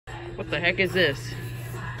What the heck is this?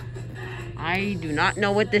 I do not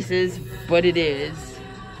know what this is, but it is.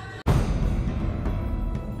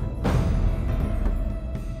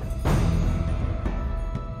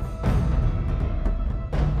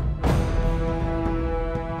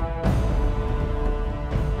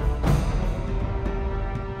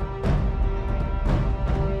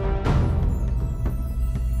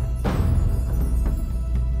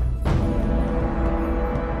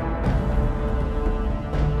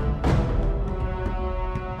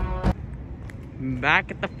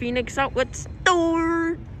 Back at the Phoenix Outlet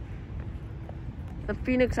Store. The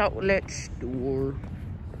Phoenix Outlet Store.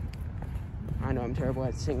 I know I'm terrible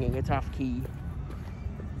at singing. It's off key.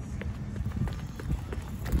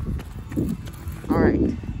 Alright.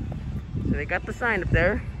 So they got the sign up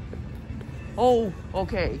there. Oh,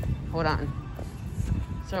 okay. Hold on.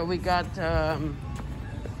 So we got,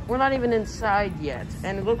 we're not even inside yet.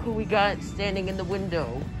 And look who we got standing in the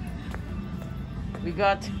window. We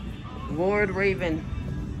got Lord Raven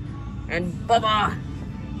and Bubba.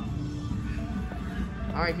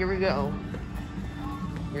 Alright, here we go.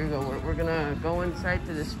 Here we go. We're gonna go inside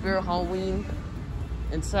to the Spirit Halloween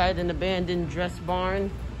inside an abandoned dress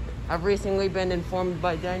barn. I've recently been informed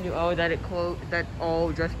by Daniel O that that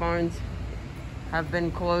all dress barns have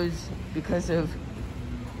been closed because of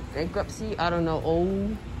bankruptcy. I don't know.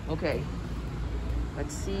 Oh, okay.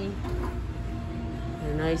 Let's see.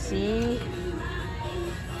 And I see.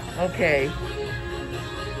 Okay.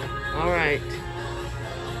 Alright.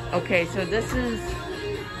 Okay, so this is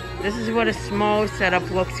what a small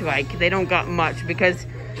setup looks like. They don't got much because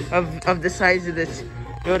of the size of this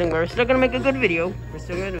building. We're still gonna make a good video. We're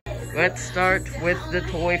still gonna. Let's start with the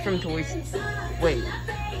toy from Toys. Wait.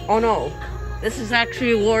 Oh no. This is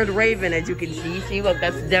actually Lord Raven, as you can see. See, look,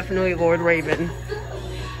 that's definitely Lord Raven.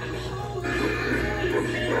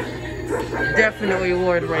 Definitely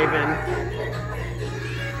Lord Raven.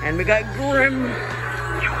 And we got Grim. You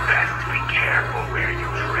best be careful where you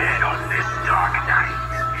tread on this dark night.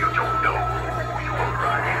 You don't know who you'll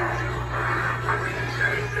run into.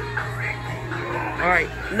 Alright,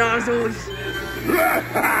 nozzles.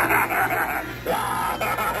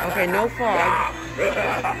 Okay, no fog.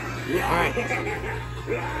 Alright.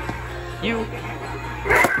 You.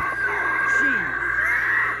 Jeez.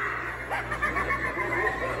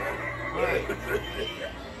 Alright.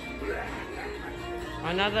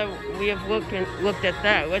 Now that we have looked at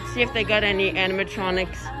that, let's see if they got any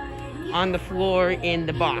animatronics on the floor in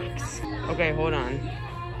the box. Okay, hold on.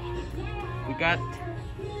 We got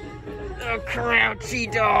the Crouchy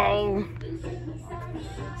doll.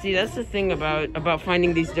 See, that's the thing about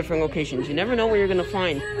finding these different locations. You never know where you're gonna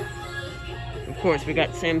find. Of course, we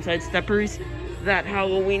got Sam Sidesteppers, That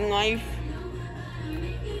Halloween Life.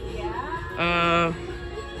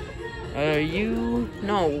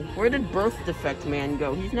 No, where did Birth Defect Man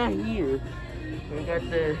go? He's not here. We got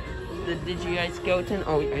the Digi-Eye Skeleton.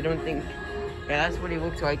 Oh, I don't think, yeah, that's what he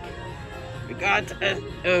looks like. We got,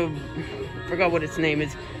 forgot what its name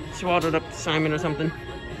is. Swaddled Up Simon or something.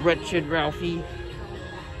 Wretched Ralphie.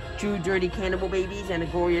 2 dirty cannibal babies and a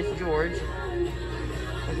Glorious George.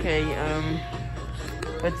 Okay,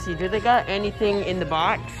 let's see, do they got anything in the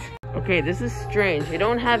box? Okay, this is strange. They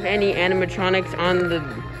don't have any animatronics on the...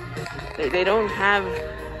 They don't have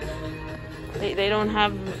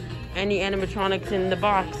any animatronics in the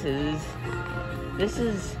boxes. This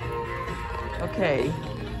is... Okay.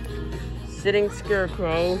 Sitting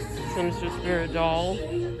Scarecrow. Sinister Spirit Doll.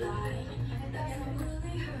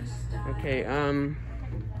 Okay,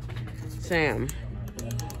 Sam.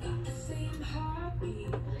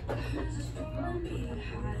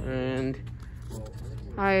 And...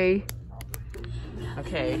 Hi.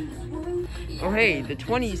 Okay. Oh hey, the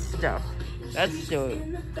 20s stuff. That's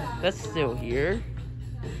still here.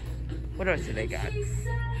 What else do they got?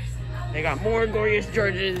 They got more Glorious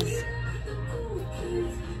Georges.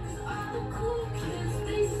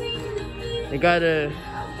 They got a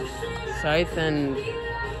scythe and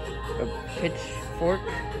a pitchfork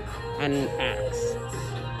and an axe.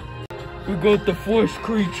 We got the Force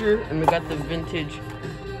Creature, and we got the vintage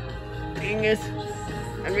Genghis,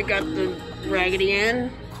 and we got the Raggedy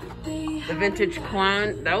Ann, the vintage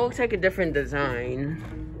clown. That looks like a different design.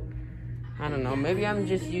 I don't know, maybe I'm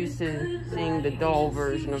just used to seeing the doll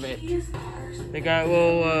version of it. They got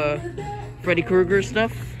little Freddy Krueger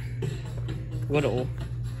stuff. Little,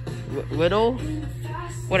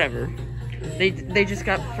 whatever. They just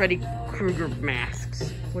got Freddy Krueger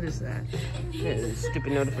masks. What is that?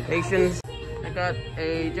 Stupid notifications. I got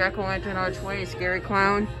a jack-o'-lantern archway, a scary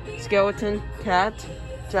clown, skeleton, cat,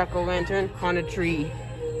 jack-o'-lantern, haunted tree,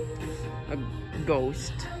 a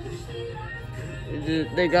ghost.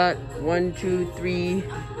 They got 1, 2, 3.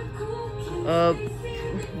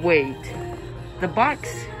 Wait. The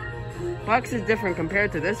box is different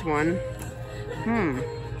compared to this one.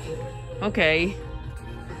 Okay.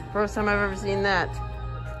 First time I've ever seen that.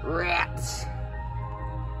 Rats.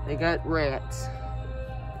 They got rats.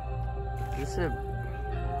 This is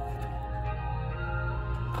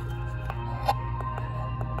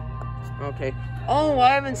okay. Oh, I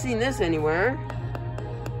haven't seen this anywhere.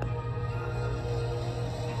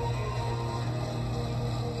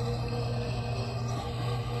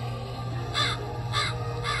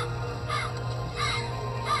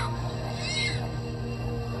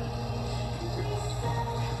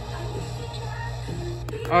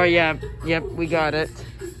 Oh yeah, yep, we got it.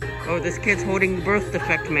 Oh, this kid's holding Birth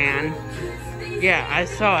Defect Man. Yeah, I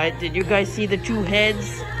saw it. Did you guys see the 2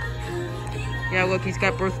 heads? Yeah, look, he's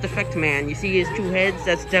got Birth Defect Man. You see his 2 heads?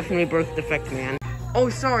 That's definitely Birth Defect Man. Oh,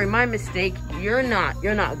 sorry, my mistake. You're not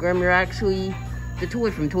Grim. You're actually the toy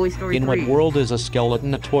from Toy Story 3. In what world is a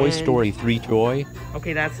skeleton a Toy Story 3 toy?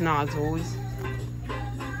 Okay, that's Nozzles.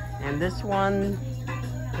 And this one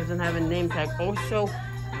doesn't have a name tag. Also,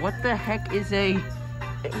 what the heck is a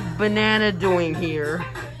banana doing here?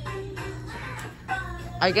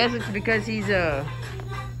 I guess it's because he's a...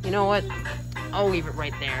 You know what? I'll leave it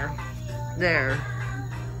right there. There.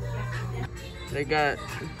 They got...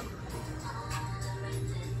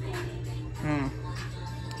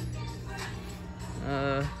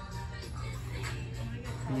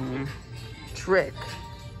 Trick.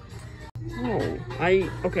 Oh,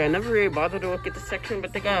 okay, I never really bothered to look at the section,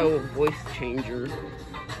 but they got a voice changer.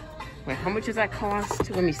 Wait, how much does that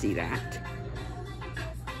cost? Let me see that.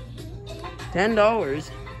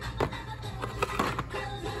 $10.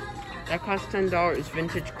 That costs $10.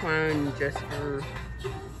 Vintage clown just for...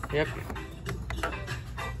 Yep.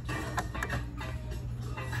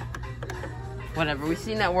 Whatever, we've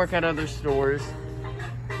seen that work at other stores.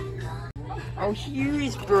 Oh,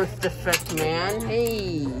 here's Birth Defect Man.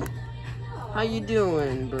 Hey. How you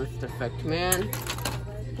doing, Birth Defect Man?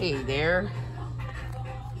 Hey there.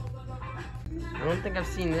 I don't think I've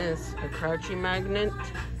seen this. A crouching magnet,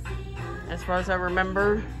 as far as I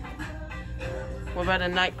remember. What about a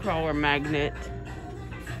Nightcrawler magnet?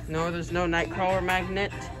 No, there's no Nightcrawler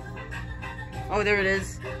magnet. Oh, there it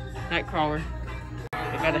is. Nightcrawler.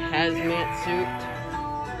 I got a hazmat suit.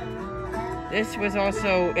 This was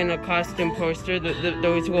also in a costume poster.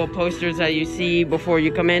 Those little posters that you see before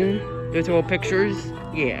you come in. Those little pictures.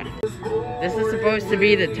 Yeah. This is supposed to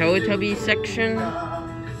be the Teletubbies section.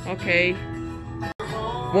 Okay.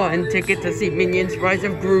 1 ticket to see Minions Rise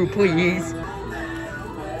of Gru, please.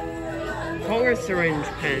 Color syringe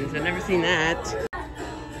pens. I've never seen that.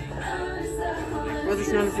 Well, this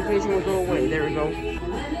notification will go away. There we go.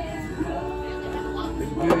 The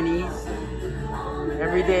Goonies.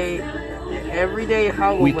 Everyday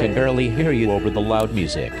Halloween. We can barely hear you over the loud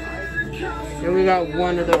music. And we got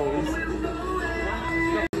one of those.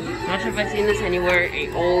 Not sure if I've seen this anywhere. A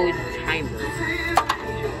old timer.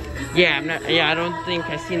 Yeah, I don't think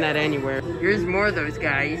I've seen that anywhere. Here's more of those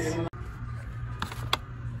guys.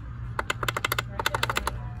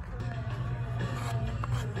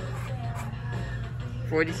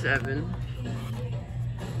 $47.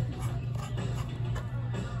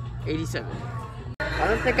 $87. I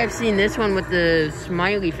don't think I've seen this one with the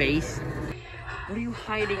smiley face. What are you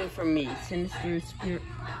hiding from me, sinister spirit?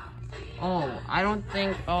 Oh, I don't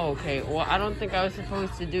think... Oh, okay. Well, I don't think I was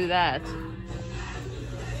supposed to do that.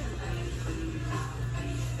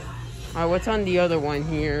 Alright, what's on the other one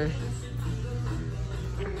here?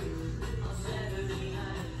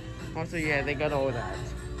 Also, yeah, they got all of that.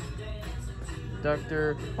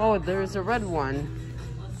 Doctor... Oh, there's a red one.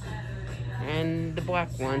 And the black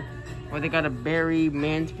one. Oh, they got a Barry,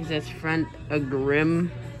 Man's Possessed Friend, a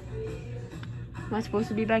Grim. Am I supposed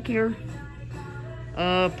to be back here?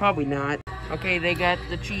 Probably not. Okay, they got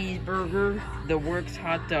the cheeseburger, the Works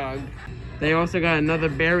hot dog. They also got another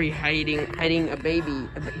Barry hiding a baby.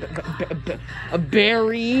 A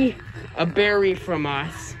berry from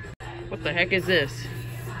us. What the heck is this?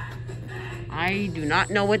 I do not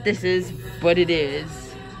know what this is, but it is.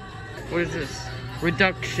 What is this?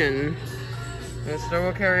 Reduction.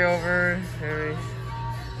 Store carryover.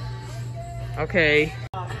 Okay.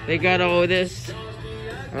 They got all this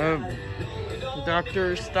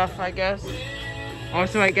doctor stuff, I guess.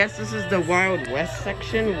 Also, I guess this is the Wild West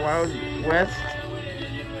section. Wild West.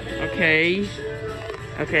 Okay.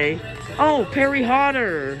 Okay. Oh, Perry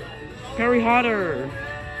Hodder. Perry Hodder.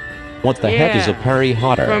 What the heck is a Perry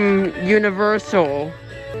Hodder? From Universal.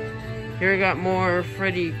 Here we got more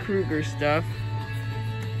Freddy Krueger stuff.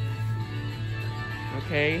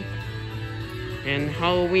 Okay. And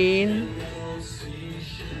Halloween.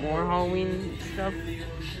 More Halloween stuff.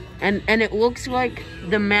 And it looks like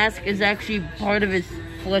the mask is actually part of his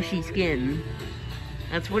fleshy skin.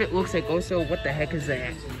 That's what it looks like. Also, what the heck is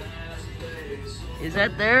that? Is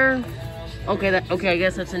that there? Okay, I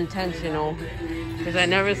guess that's intentional. Because I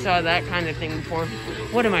never saw that kind of thing before.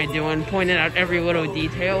 What am I doing? Pointing out every little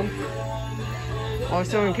detail.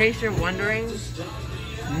 Also, in case you're wondering,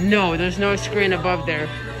 no, there's no screen above there.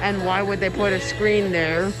 And why would they put a screen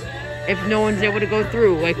there if no one's able to go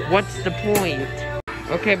through? Like, what's the point?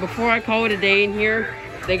 Okay, before I call it a day in here,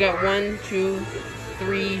 they got 1, 2,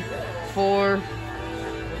 3, 4,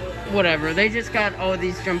 whatever. They just got all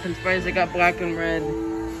these jumping spiders. They got black and red.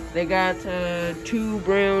 They got 2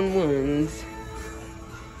 brown ones.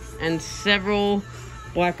 And several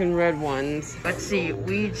black and red ones. Let's see.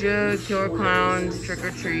 Ouija, Killer Clowns, Trick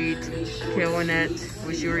or Treat, Killing It,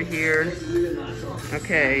 Wish You Were Here.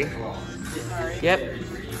 Okay. Yep.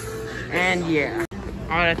 And yeah.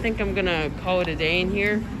 Alright, I think I'm gonna call it a day in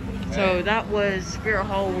here. So that was Spirit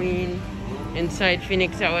Halloween inside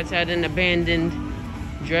Phoenix Outlets at an abandoned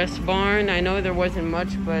dress barn. I know there wasn't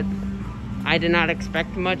much, but I did not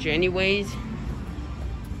expect much anyways.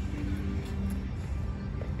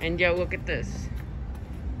 And yeah, look at this.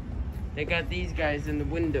 They got these guys in the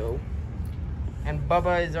window. And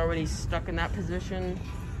Bubba is already stuck in that position.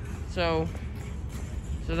 So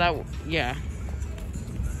that, yeah.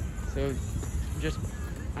 So just,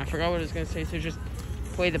 I forgot what I was gonna say, so just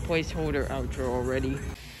play the placeholder outro already.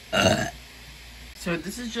 So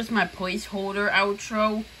this is just my placeholder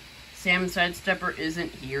outro. Sam Sidestepper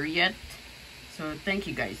isn't here yet. So thank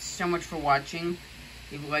you guys so much for watching.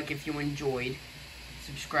 Leave a like if you enjoyed.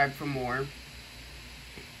 Subscribe for more.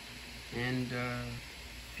 And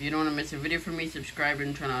if you don't want to miss a video from me, subscribe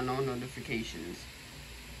and turn on all notifications.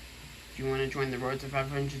 If you want to join the road to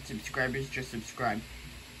 500 subscribers, just subscribe.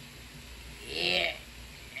 Yeah.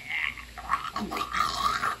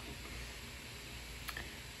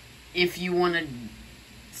 If you want to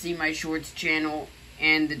see my shorts channel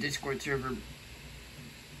and the Discord server,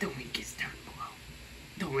 the link is down below.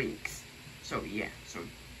 The links. So yeah, so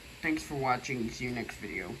thanks for watching. See you next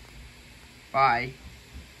video. Bye.